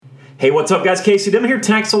Hey, what's up, guys? Casey Dimon here,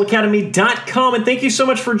 TaxSaleAcademy.com, and thank you so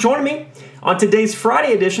much for joining me on today's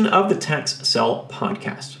Friday edition of the Tax Sale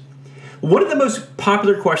Podcast. One of the most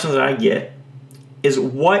popular questions that I get is,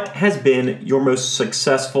 what has been your most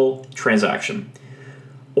successful transaction?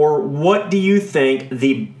 Or what do you think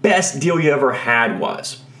the best deal you ever had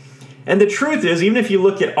was? And the truth is, even if you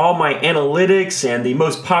look at all my analytics and the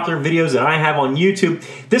most popular videos that I have on YouTube,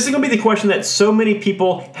 this is going to be the question that so many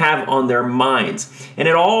people have on their minds. And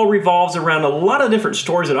it all revolves around a lot of different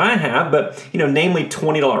stories that I have, but namely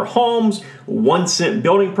 $20 homes, 1 cent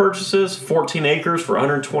building purchases, 14 acres for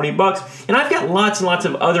 $120. And I've got lots and lots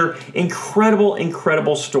of other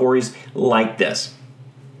incredible stories like this.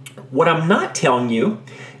 What I'm not telling you,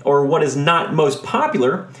 or what is not most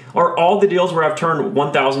popular, are all the deals where I've turned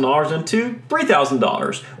 $1,000 into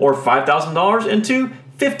 $3,000 or $5,000 into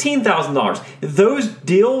 $15,000. Those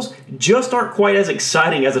deals just aren't quite as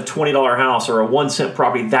exciting as a $20 house or a 1 cent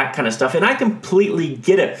property, that kind of stuff. And I completely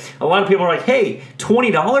get it. A lot of people are like, hey,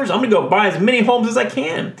 $20, I'm going to go buy as many homes as I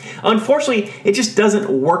can. Unfortunately, it just doesn't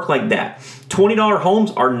work like that. $20 homes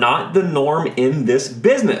are not the norm in this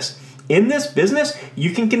business. In this business, you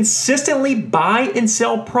can consistently buy and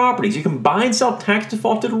sell properties. You can buy and sell tax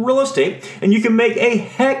defaulted real estate, and you can make a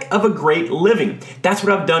heck of a great living. That's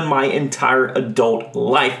what I've done my entire adult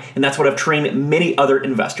life, and that's what I've trained many other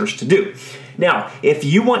investors to do. Now, if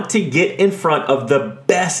you want to get in front of the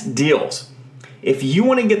best deals, if you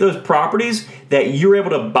want to get those properties that you're able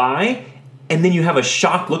to buy, and then you have a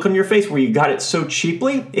shocked look on your face where you got it so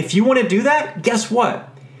cheaply, if you want to do that, guess what?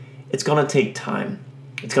 It's going to take time.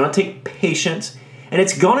 It's going to take patience, and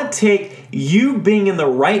it's going to take you being in the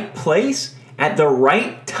right place at the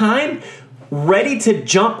right time, ready to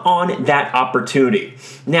jump on that opportunity.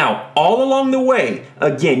 Now, all along the way,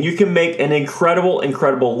 again, you can make an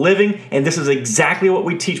incredible living, and this is exactly what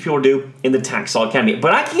we teach people to do in the Tax Sale Academy.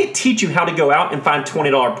 But I can't teach you how to go out and find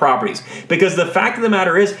 $20 properties, because the fact of the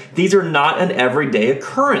matter is, these are not an everyday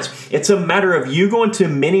occurrence. It's a matter of you going to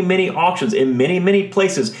many auctions in many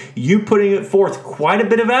places, you putting it forth quite a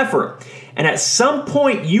bit of effort. And at some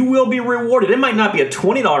point, you will be rewarded. It might not be a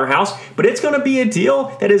 $20 house, but it's going to be a deal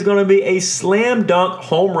that is going to be a slam dunk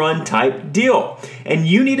home run type deal. And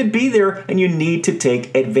you need to be there, and you need to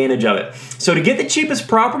take advantage of it. So to get the cheapest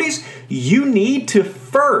properties, you need to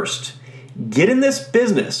first get in this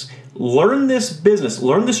business, learn the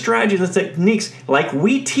strategies and techniques like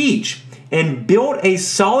we teach, and build a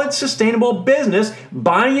solid, sustainable business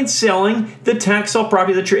buying and selling the tax sale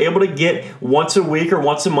property that you're able to get once a week or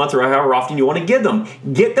once a month or however often you want to get them.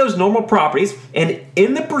 Get those normal properties, and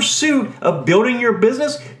in the pursuit of building your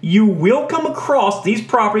business, you will come across these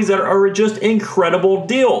properties that are just incredible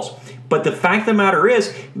deals. But the fact of the matter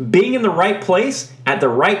is, being in the right place at the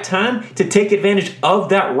right time to take advantage of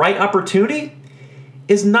that right opportunity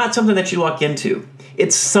is not something that you luck into.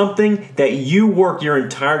 It's something that you work your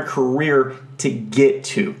entire career to get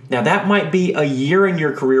to. Now, that might be a year in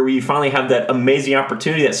your career where you finally have that amazing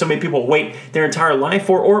opportunity that so many people wait their entire life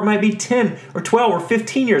for, or it might be 10 or 12 or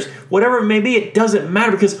 15 years. Whatever it may be, it doesn't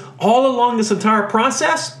matter, because all along this entire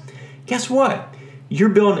process, guess what? You're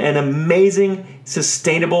building an amazing,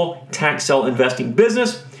 sustainable tax sale investing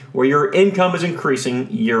business where your income is increasing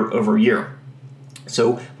year over year.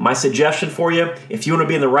 So my suggestion for you, if you want to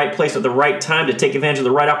be in the right place at the right time to take advantage of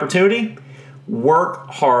the right opportunity, work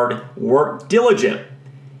hard, work diligent,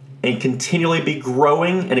 and continually be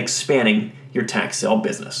growing and expanding your tax sale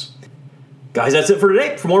business. Guys, that's it for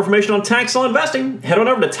today. For more information on tax sale investing, head on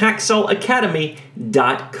over to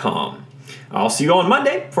TaxSaleAcademy.com. I'll see you on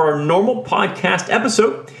Monday for our normal podcast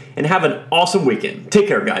episode, and have an awesome weekend. Take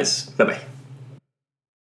care, guys. Bye-bye.